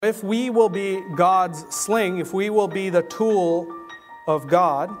If we will be God's sling, if we will be the tool of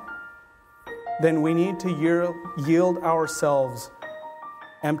God, then we need to yield ourselves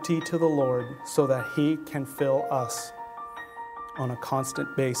empty to the Lord so that He can fill us on a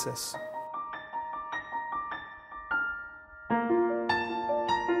constant basis.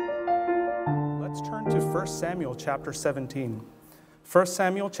 Let's turn to 1 Samuel chapter 17. 1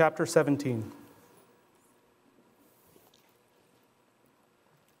 Samuel chapter 17.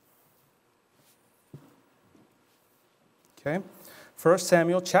 Okay, 1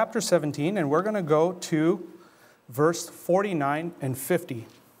 Samuel chapter 17, and we're going to go to verse 49 and 50.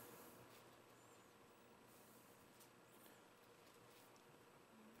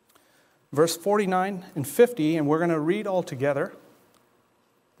 Verse 49 and 50, and we're going to read all together.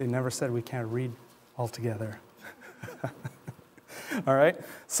 They never said we can't read all together. All right,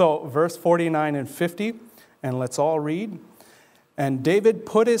 so verse 49 and 50, and let's all read. And David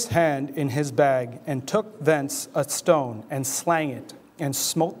put his hand in his bag, and took thence a stone, and slang it, and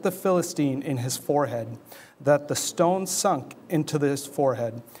smote the Philistine in his forehead, that the stone sunk into his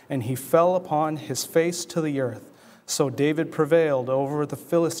forehead, and he fell upon his face to the earth. So David prevailed over the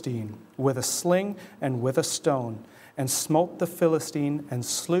Philistine with a sling and with a stone, and smote the Philistine and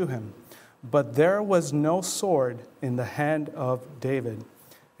slew him. But there was no sword in the hand of David.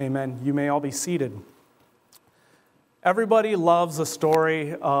 Amen. You may all be seated. Everybody loves a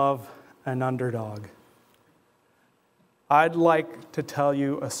story of an underdog. I'd like to tell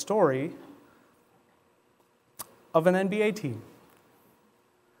you a story of an NBA team.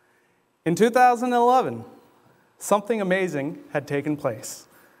 In 2011, something amazing had taken place.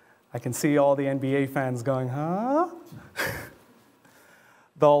 I can see all the NBA fans going, huh?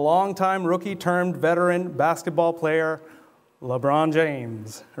 The longtime rookie-turned veteran basketball player, LeBron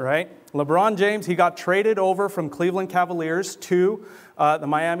James, right? LeBron James, he got traded over from Cleveland Cavaliers to the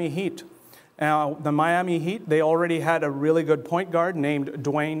Miami Heat. Now, the Miami Heat, they already had a really good point guard named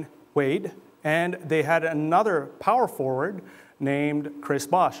Dwayne Wade, and they had another power forward named Chris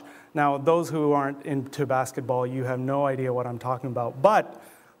Bosh. Now, those who aren't into basketball, you have no idea what I'm talking about. But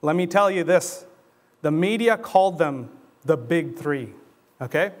let me tell you this, the media called them the Big Three,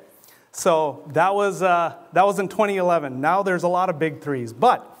 okay? So that was in 2011. Now there's a lot of big threes.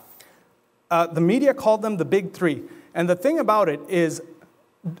 But the media called them the Big Three. And the thing about it is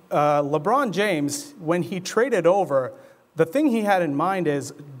LeBron James, when he traded over, the thing he had in mind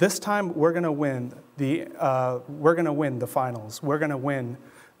is this time we're going to win the finals. We're going to win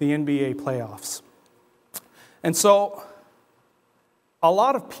the NBA playoffs. And so a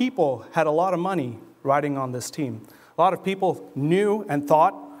lot of people had a lot of money riding on this team. A lot of people knew and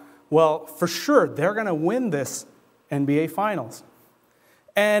thought, well, for sure, they're going to win this NBA Finals.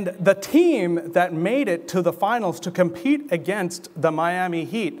 And the team that made it to the finals to compete against the Miami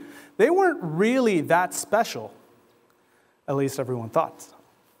Heat, they weren't really that special. At least everyone thought so.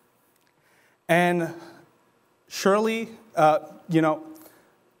 And surely,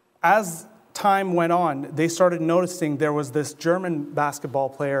 as time went on, they started noticing there was this German basketball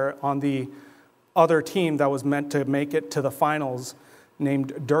player on the other team that was meant to make it to the finals,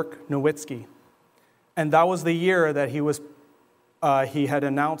 named Dirk Nowitzki. And that was the year that he had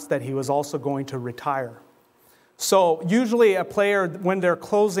announced that he was also going to retire. So usually a player, when they're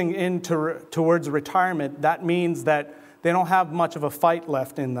closing in towards retirement, that means that they don't have much of a fight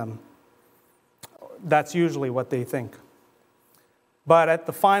left in them. That's usually what they think. But at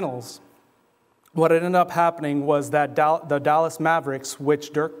the finals, what ended up happening was that the Dallas Mavericks,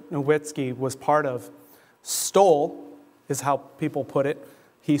 which Dirk Nowitzki was part of, stole, is how people put it,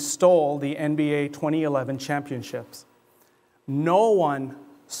 he stole the NBA 2011 championships. No one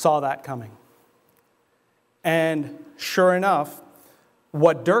saw that coming. And sure enough,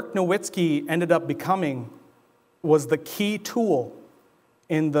 what Dirk Nowitzki ended up becoming was the key tool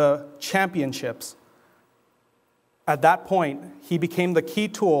in the championships. At that point, he became the key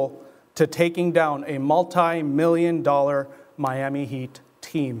tool to taking down a multi-million-dollar Miami Heat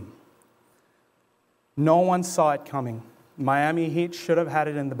team. No one saw it coming. Miami Heat should have had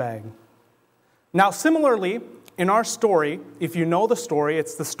it in the bag. Now, similarly, in our story, if you know the story,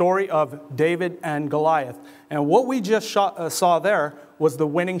 it's the story of David and Goliath. And what we just saw there was the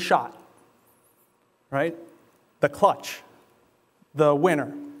winning shot, right? The clutch, the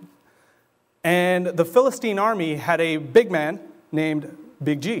winner. And the Philistine army had a big man named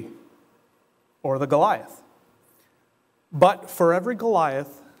Big G, or the Goliath. But for every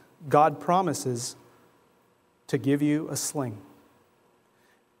Goliath, God promises to give you a sling.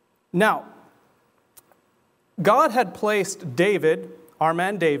 Now, God had placed David, our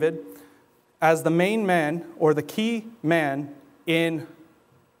man David, as the main man or the key man in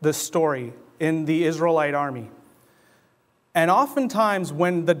this story in the Israelite army. And oftentimes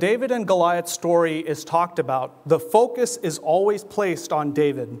when the David and Goliath story is talked about, the focus is always placed on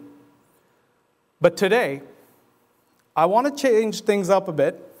David. But today, I want to change things up a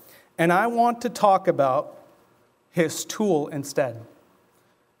bit, and I want to talk about his tool instead.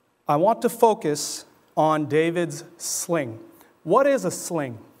 I want to focus on David's sling. What is a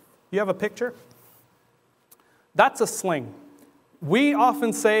sling? You have a picture? That's a sling. We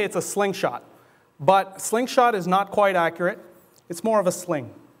often say it's a slingshot, but slingshot is not quite accurate. It's more of a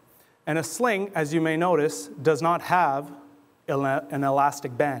sling. And a sling, as you may notice, does not have an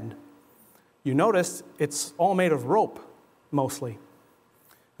elastic band. You notice it's all made of rope, mostly.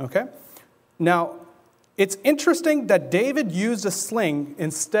 Okay? Now, it's interesting that David used a sling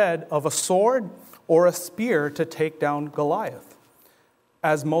instead of a sword or a spear to take down Goliath,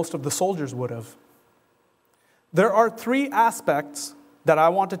 as most of the soldiers would have. There are three aspects that I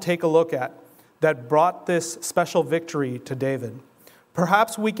want to take a look at that brought this special victory to David.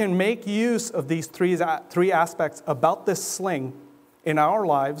 Perhaps we can make use of these three aspects about this sling in our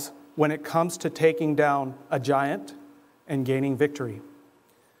lives when it comes to taking down a giant and gaining victory.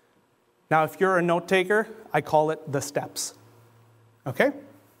 Now, if you're a note taker, I call it the steps. Okay?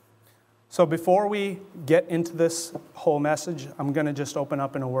 So before we get into this whole message, I'm going to just open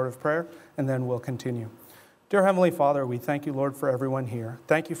up in a word of prayer, and then we'll continue. Dear Heavenly Father, we thank you, Lord, for everyone here.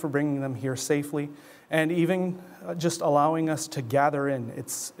 Thank you for bringing them here safely, and even just allowing us to gather in.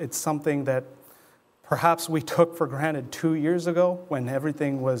 It's something that perhaps we took for granted 2 years ago when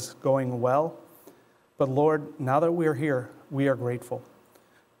everything was going well. But Lord, now that we are here, we are grateful.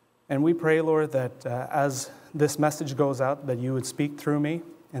 And we pray, Lord, that as this message goes out, that you would speak through me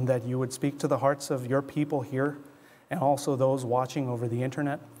and that you would speak to the hearts of your people here and also those watching over the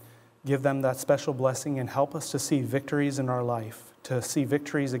internet. Give them that special blessing and help us to see victories in our life, to see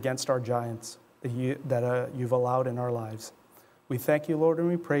victories against our giants that you've allowed in our lives. We thank you, Lord, and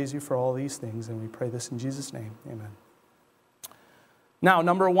we praise you for all these things, and we pray this in Jesus' name. Amen. Now,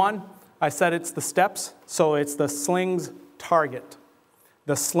 number one, I said it's the steps, so it's the sling's target.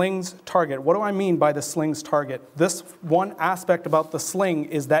 The sling's target. What do I mean by the sling's target? This one aspect about the sling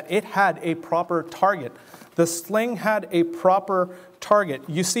is that it had a proper target. The sling had a proper target.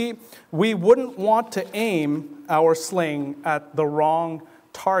 You see, we wouldn't want to aim our sling at the wrong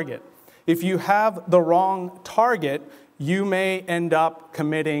target. If you have the wrong target, you may end up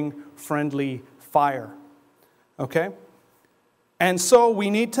committing friendly fire. Okay? And so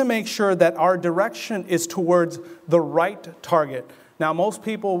we need to make sure that our direction is towards the right target. Now, most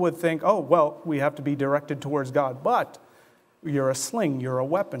people would think, oh, well, we have to be directed towards God. But you're a sling, you're a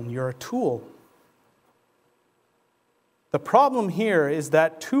weapon, you're a tool. The problem here is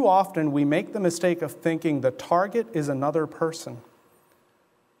that too often we make the mistake of thinking the target is another person.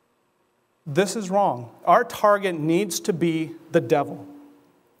 This is wrong. Our target needs to be the devil.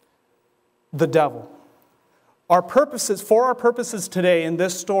 The devil. For our purposes today in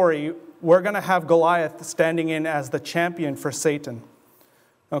this story, we're going to have Goliath standing in as the champion for Satan.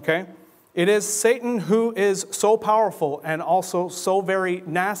 Okay? It is Satan who is so powerful and also so very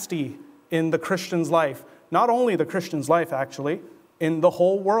nasty in the Christian's life. Not only the Christian's life, actually, in the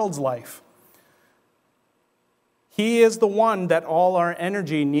whole world's life. He is the one that all our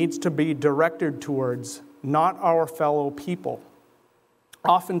energy needs to be directed towards, not our fellow people.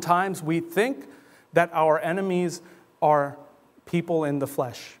 Oftentimes, we think that our enemies are people in the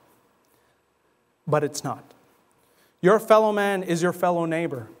flesh, but it's not. Your fellow man is your fellow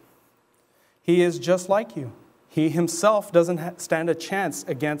neighbor. He is just like you. He himself doesn't stand a chance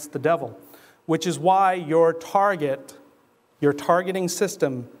against the devil, which is why your targeting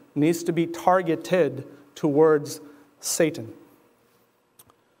system needs to be targeted towards Satan.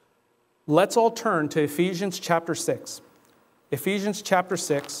 Let's all turn to Ephesians chapter 6. Ephesians chapter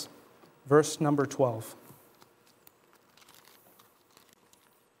 6, verse number 12.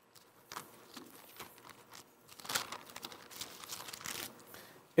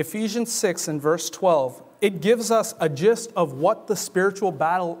 Ephesians 6 and verse 12, it gives us a gist of what the spiritual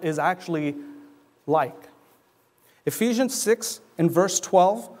battle is actually like. Ephesians 6 and verse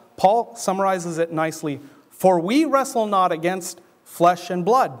 12, Paul summarizes it nicely. For we wrestle not against flesh and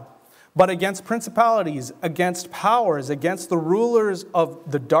blood, but against principalities, against powers, against the rulers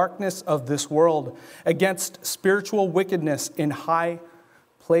of the darkness of this world, against spiritual wickedness in high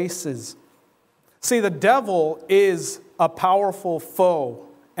places. See, the devil is a powerful foe,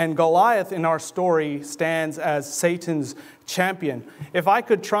 and Goliath in our story stands as Satan's champion. If I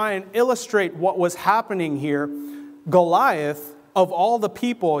could try and illustrate what was happening here, Goliath, of all the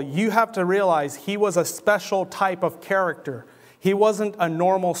people, you have to realize he was a special type of character. He wasn't a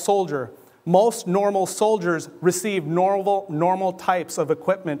normal soldier. Most normal soldiers receive normal types of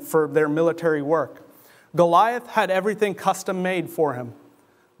equipment for their military work. Goliath had everything custom made for him.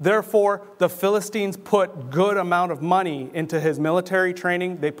 Therefore, the Philistines put good amount of money into his military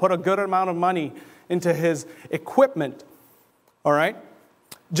training. They put a good amount of money into his equipment. All right?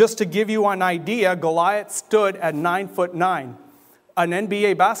 Just to give you an idea, Goliath stood at 9'9". An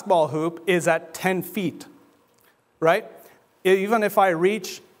NBA basketball hoop is at 10 feet. Right? Even if I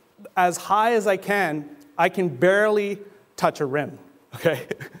reach as high as I can barely touch a rim. Okay?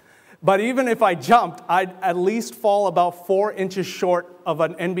 But even if I jumped, I'd at least fall about 4 inches short of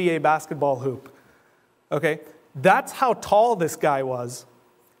an NBA basketball hoop. Okay? That's how tall this guy was.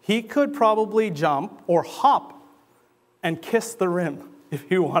 He could probably jump or hop and kiss the rim if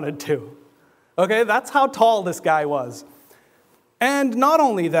he wanted to. Okay? That's how tall this guy was. And not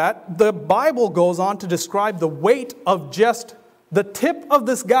only that, the Bible goes on to describe the weight of just the tip of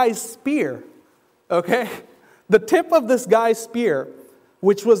this guy's spear. Okay? The tip of this guy's spear,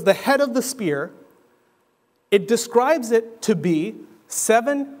 which was the head of the spear, it describes it to be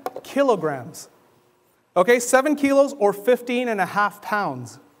 7 kilograms. Okay, 7 kilos or 15.5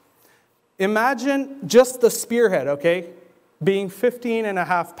 pounds. Imagine just the spearhead, okay, being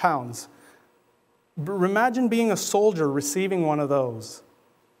 15.5 pounds. Imagine being a soldier receiving one of those.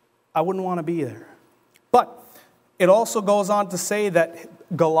 I wouldn't want to be there. But it also goes on to say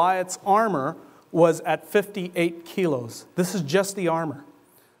that Goliath's armor was at 58 kilos. This is just the armor.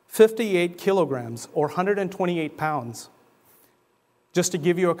 58 kilograms or 128 pounds. Just to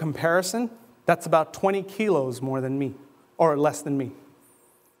give you a comparison, that's about 20 kilos more than me, or less than me.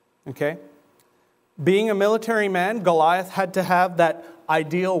 Okay? Being a military man, Goliath had to have that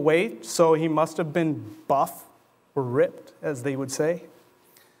ideal weight, so he must have been buff or ripped, as they would say.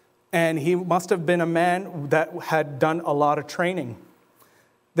 And he must have been a man that had done a lot of training.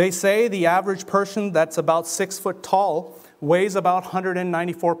 They say the average person that's about 6 foot tall weighs about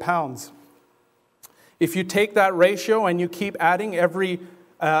 194 pounds. If you take that ratio and you keep adding every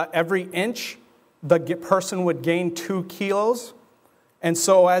inch, the person would gain 2 kilos. And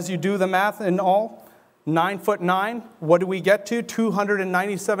so as you do the math in all, 9'9", what do we get to?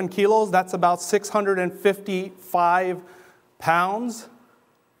 297 kilos. That's about 655 pounds.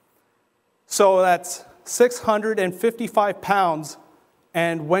 So that's 655 pounds.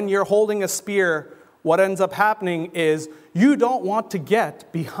 And when you're holding a spear, what ends up happening is you don't want to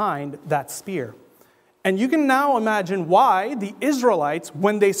get behind that spear. And you can now imagine why the Israelites,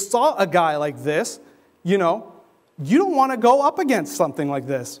 when they saw a guy like this, you don't want to go up against something like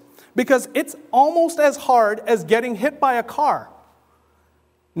this. Because it's almost as hard as getting hit by a car.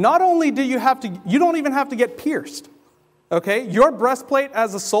 Not only do you don't even have to get pierced. Okay? Your breastplate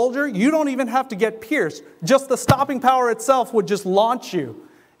as a soldier, you don't even have to get pierced. Just the stopping power itself would just launch you.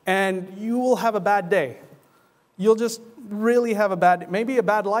 And you will have a bad day. You'll just really have maybe a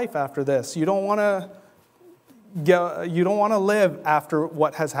bad life after this. You don't want to live after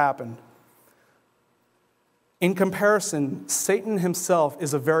what has happened. In comparison, Satan himself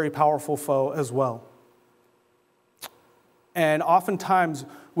is a very powerful foe as well. And oftentimes,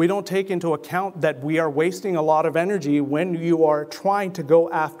 we don't take into account that we are wasting a lot of energy when you are trying to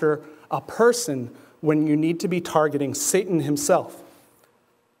go after a person when you need to be targeting Satan himself.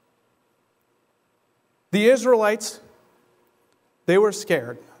 The Israelites, they were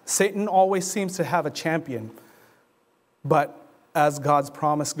scared. Satan always seems to have a champion. But as God's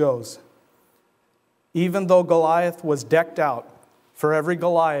promise goes, even though Goliath was decked out, for every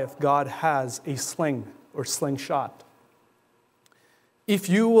Goliath, God has a sling or slingshot. If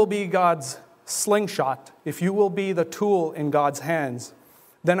you will be God's slingshot, if you will be the tool in God's hands,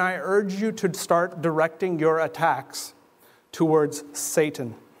 then I urge you to start directing your attacks towards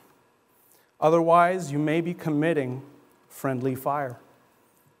Satan. Otherwise, you may be committing friendly fire.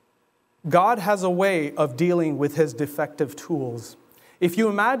 God has a way of dealing with his defective tools. If you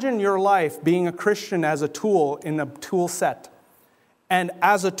imagine your life being a Christian as a tool in a tool set, and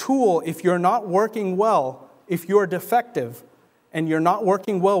as a tool, if you're not working well, if you're defective, and you're not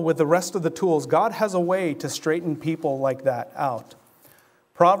working well with the rest of the tools, God has a way to straighten people like that out.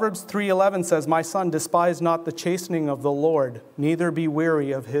 Proverbs 3:11 says, "My son, despise not the chastening of the Lord, neither be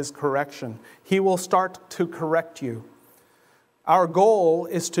weary of his correction. He will start to correct you." Our goal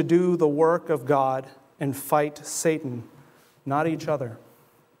is to do the work of God and fight Satan, not each other.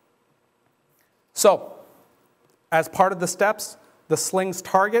 So, as part of the steps, the sling's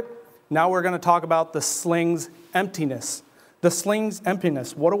target, now we're going to talk about the sling's emptiness. The sling's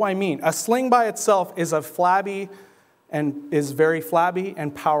emptiness. What do I mean? A sling by itself is very flabby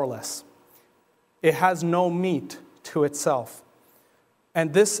and powerless. It has no meat to itself.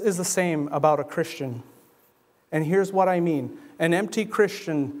 And this is the same about a Christian. And here's what I mean. An empty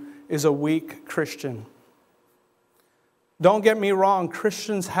Christian is a weak Christian. Don't get me wrong,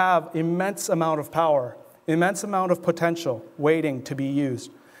 Christians have immense amount of power, immense amount of potential waiting to be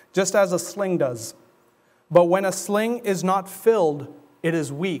used, just as a sling does. But when a sling is not filled, it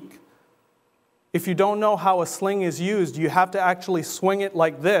is weak. If you don't know how a sling is used, you have to actually swing it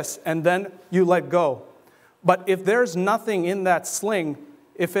like this, and then you let go. But if there's nothing in that sling,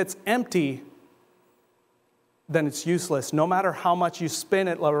 if it's empty, then it's useless. No matter how much you spin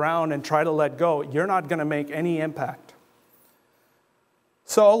it around and try to let go, you're not going to make any impact.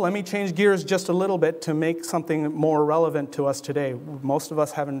 So let me change gears just a little bit to make something more relevant to us today. Most of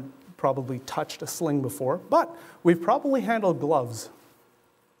us haven't probably touched a sling before, but we've probably handled gloves.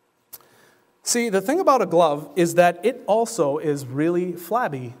 See, the thing about a glove is that it also is really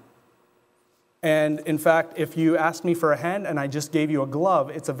flabby. And in fact, if you asked me for a hand and I just gave you a glove,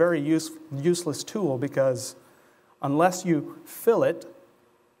 it's a very useless tool because unless you fill it,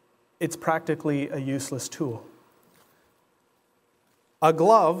 it's practically a useless tool. A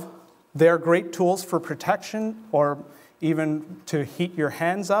glove, they're great tools for protection or even to heat your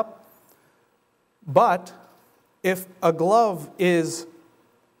hands up. But if a glove is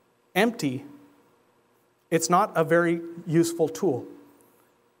empty, it's not a very useful tool.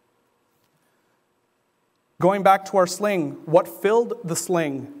 Going back to our sling, what filled the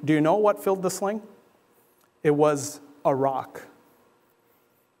sling? Do you know what filled the sling? It was a rock.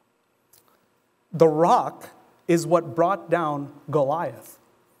 The rock is what brought down Goliath.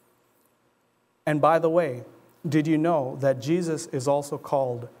 And by the way, did you know that Jesus is also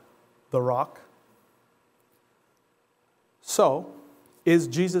called the Rock? So, is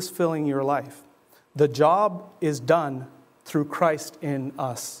Jesus filling your life? The job is done through Christ in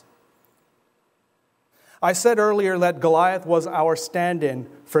us. I said earlier that Goliath was our stand-in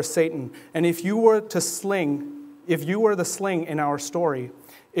for Satan. And if you were the sling in our story,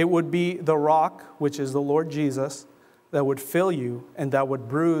 it would be the rock, which is the Lord Jesus, that would fill you and that would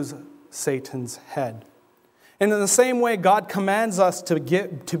bruise Satan's head. And in the same way, God commands us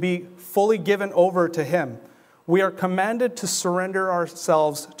to be fully given over to Him. We are commanded to surrender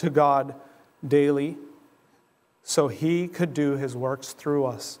ourselves to God daily so He could do His works through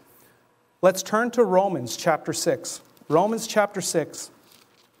us. Let's turn to Romans chapter 6. Romans chapter 6,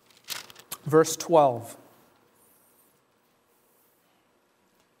 verse 12.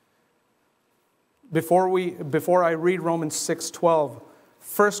 Before I read Romans 6:12,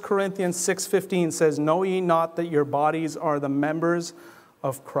 1 Corinthians 6:15 says, "Know ye not that your bodies are the members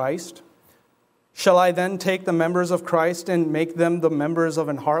of Christ? Shall I then take the members of Christ and make them the members of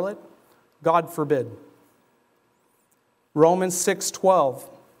an harlot? God forbid." Romans 6:12,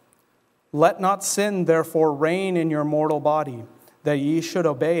 "Let not sin therefore reign in your mortal body, that ye should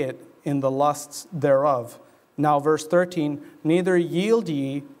obey it in the lusts thereof." Now verse 13, "Neither yield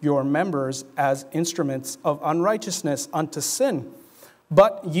ye your members as instruments of unrighteousness unto sin,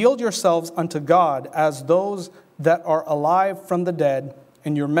 but yield yourselves unto God as those that are alive from the dead,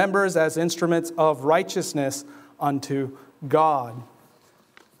 and your members as instruments of righteousness unto God."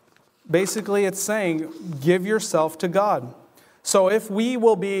 Basically, it's saying, give yourself to God. So if we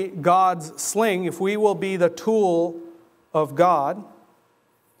will be God's sling, if we will be the tool of God,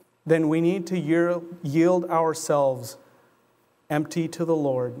 then we need to yield ourselves empty to the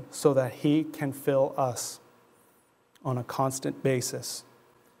Lord so that He can fill us on a constant basis.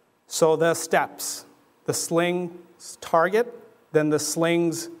 So the steps, the sling's target, then the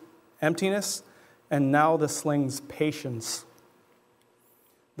sling's emptiness, and now the sling's patience.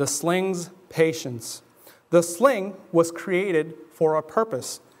 The sling's patience. The sling was created for a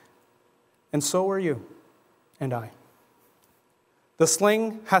purpose, and so are you and I. The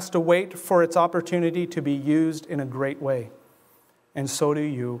sling has to wait for its opportunity to be used in a great way, and so do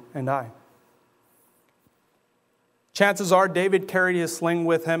you and I. Chances are David carried his sling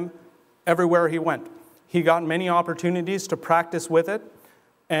with him everywhere he went. He got many opportunities to practice with it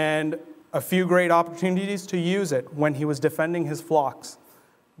and a few great opportunities to use it when he was defending his flocks.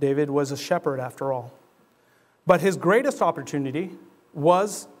 David was a shepherd after all. But his greatest opportunity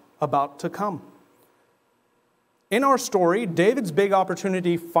was about to come. In our story, David's big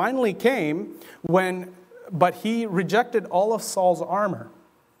opportunity finally came but he rejected all of Saul's armor.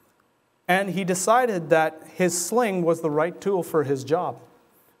 And he decided that his sling was the right tool for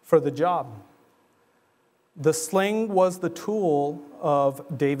the job. The sling was the tool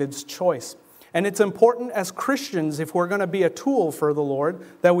of David's choice. And it's important as Christians, if we're going to be a tool for the Lord,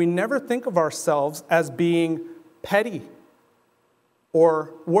 that we never think of ourselves as being petty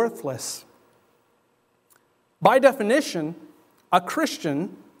or worthless. By definition, A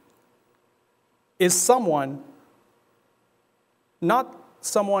Christian is someone, not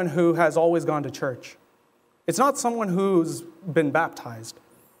someone who has always gone to church. It's not someone who's been baptized.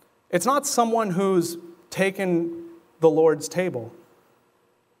 It's not someone who's taken the Lord's table.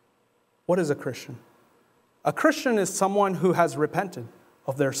 What is a Christian? A Christian is someone who has repented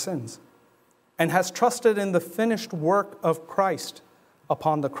of their sins and has trusted in the finished work of Christ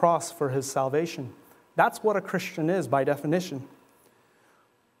upon the cross for his salvation. That's what a Christian is by definition.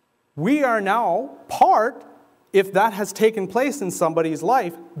 We are now part, if that has taken place in somebody's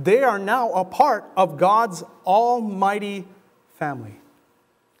life, they are now a part of God's almighty family.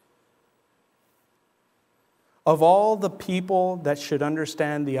 Of all the people that should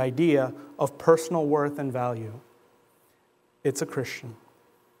understand the idea of personal worth and value, it's a Christian.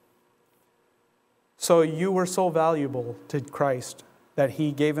 So you were so valuable to Christ that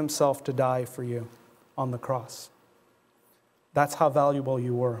he gave himself to die for you on the cross. That's how valuable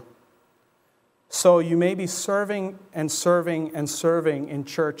you were. So you may be serving and serving and serving in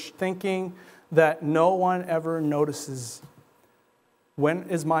church, thinking that no one ever notices. When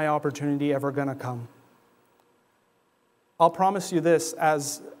is my opportunity ever going to come? I'll promise you this,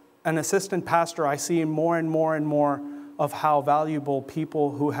 as an assistant pastor, I see more and more and more of how valuable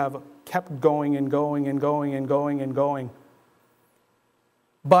people who have kept going and going and going and going and going.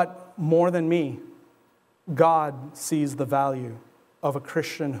 But more than me, God sees the value of a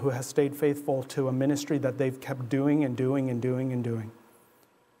Christian who has stayed faithful to a ministry that they've kept doing and doing and doing and doing.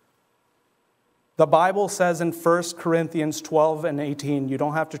 The Bible says in 1 Corinthians 12 and 18, you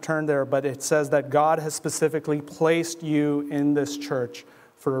don't have to turn there, but it says that God has specifically placed you in this church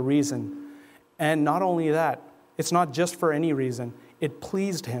for a reason. And not only that, it's not just for any reason. It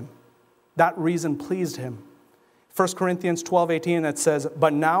pleased him. That reason pleased him. 1 Corinthians 12:18, it says,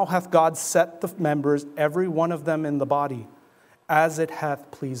 "But now hath God set the members, every one of them in the body, as it hath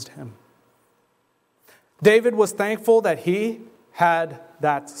pleased him." David was thankful that he had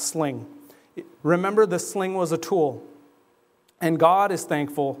that sling. Remember, the sling was a tool. And God is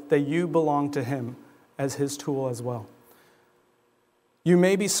thankful that you belong to him as his tool as well. You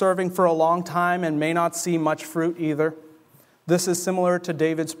may be serving for a long time and may not see much fruit either. This is similar to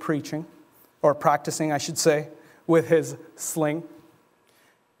David's preaching, or practicing, I should say, with his sling.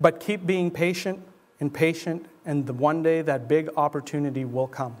 But keep being patient, and one day that big opportunity will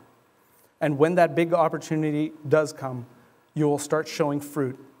come. And when that big opportunity does come, you will start showing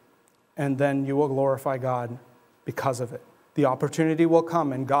fruit, and then you will glorify God because of it. The opportunity will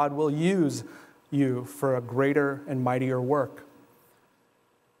come, and God will use you for a greater and mightier work.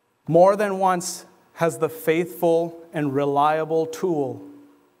 More than once has the faithful and reliable tool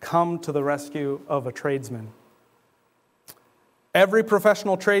come to the rescue of a tradesman. Every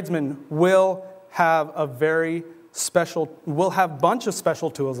professional tradesman will have a bunch of special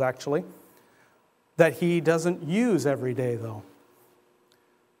tools, actually, that he doesn't use every day, though.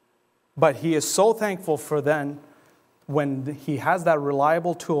 But he is so thankful for then when he has that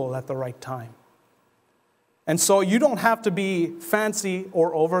reliable tool at the right time. And so you don't have to be fancy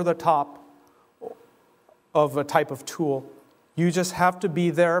or over the top of a type of tool. You just have to be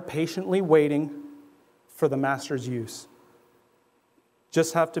there patiently waiting for the master's use.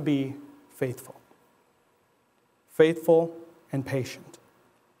 Just have to be faithful. Faithful and patient.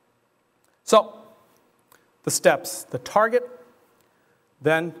 So, the steps, the target,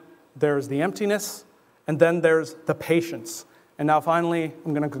 then there's the emptiness, and then there's the patience. And now finally,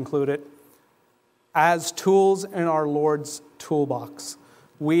 I'm going to conclude it. As tools in our Lord's toolbox,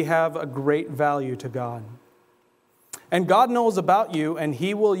 we have a great value to God. And God knows about you, and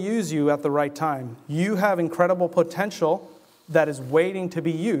he will use you at the right time. You have incredible potential that is waiting to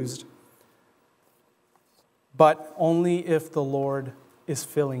be used, but only if the Lord is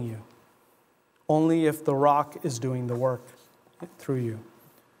filling you. Only if the rock is doing the work through you.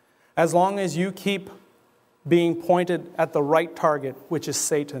 As long as you keep being pointed at the right target, which is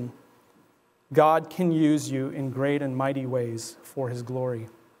Satan, God can use you in great and mighty ways for his glory.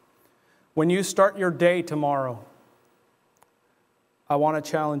 When you start your day tomorrow, I want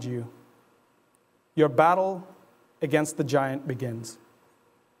to challenge you. Your battle against the giant begins.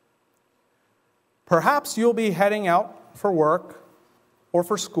 Perhaps you'll be heading out for work or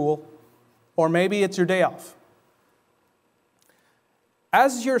for school, or maybe it's your day off.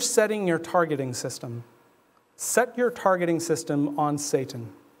 As you're setting your targeting system, set your targeting system on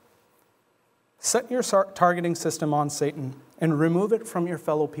Satan. Set your targeting system on Satan and remove it from your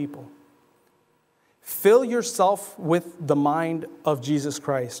fellow people. Fill yourself with the mind of Jesus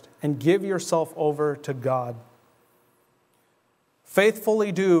Christ and give yourself over to God.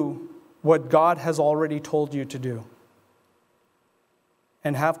 Faithfully do what God has already told you to do.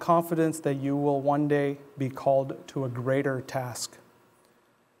 and have confidence that you will one day be called to a greater task.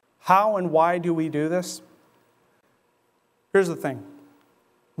 How and why do we do this? Here's the thing.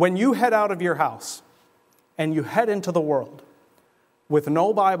 When you head out of your house and you head into the world with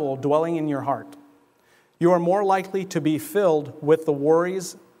no Bible dwelling in your heart, you are more likely to be filled with the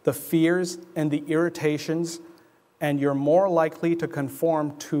worries, the fears, and the irritations, and you're more likely to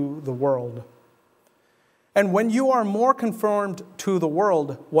conform to the world. And when you are more conformed to the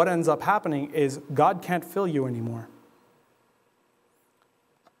world, what ends up happening is God can't fill you anymore.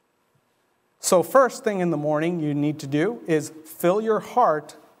 So first thing in the morning you need to do is fill your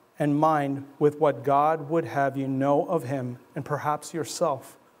heart and mind with what God would have you know of Him and perhaps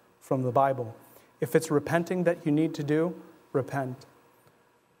yourself from the Bible. If it's repenting that you need to do, repent.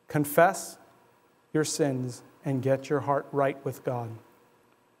 Confess your sins and get your heart right with God.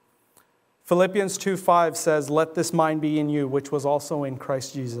 Philippians 2:5 says, "Let this mind be in you, which was also in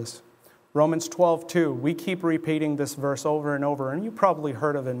Christ Jesus." Romans 12:2, we keep repeating this verse over and over, and you probably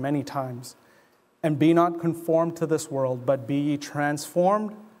heard of it many times. "And be not conformed to this world, but be ye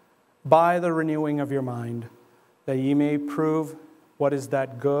transformed by the renewing of your mind, that ye may prove what is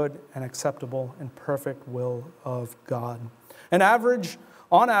that good and acceptable and perfect will of God." On average,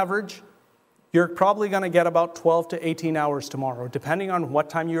 you're probably going to get about 12 to 18 hours tomorrow, depending on what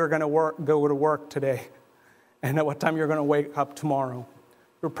time you're going to go to work today and at what time you're going to wake up tomorrow.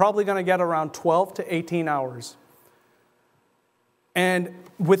 You're probably going to get around 12 to 18 hours. And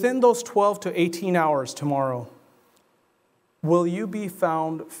within those 12 to 18 hours tomorrow, will you be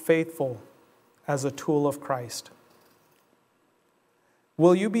found faithful as a tool of Christ?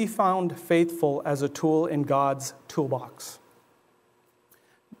 Will you be found faithful as a tool in God's toolbox?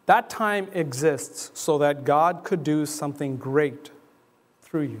 That time exists so that God could do something great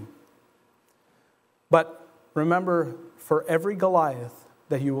through you. But remember, for every Goliath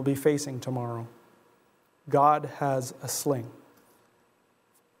that you will be facing tomorrow, God has a sling.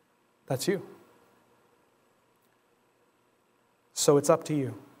 That's you. So it's up to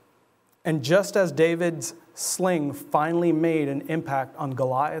you. And just as David's sling finally made an impact on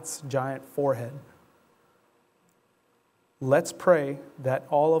Goliath's giant forehead, let's pray that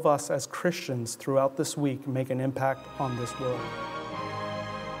all of us as Christians throughout this week make an impact on this world.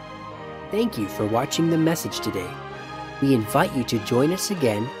 Thank you for watching the message today. We invite you to join us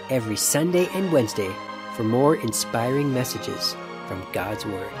again every Sunday and Wednesday for more inspiring messages from God's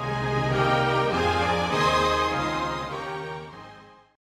Word.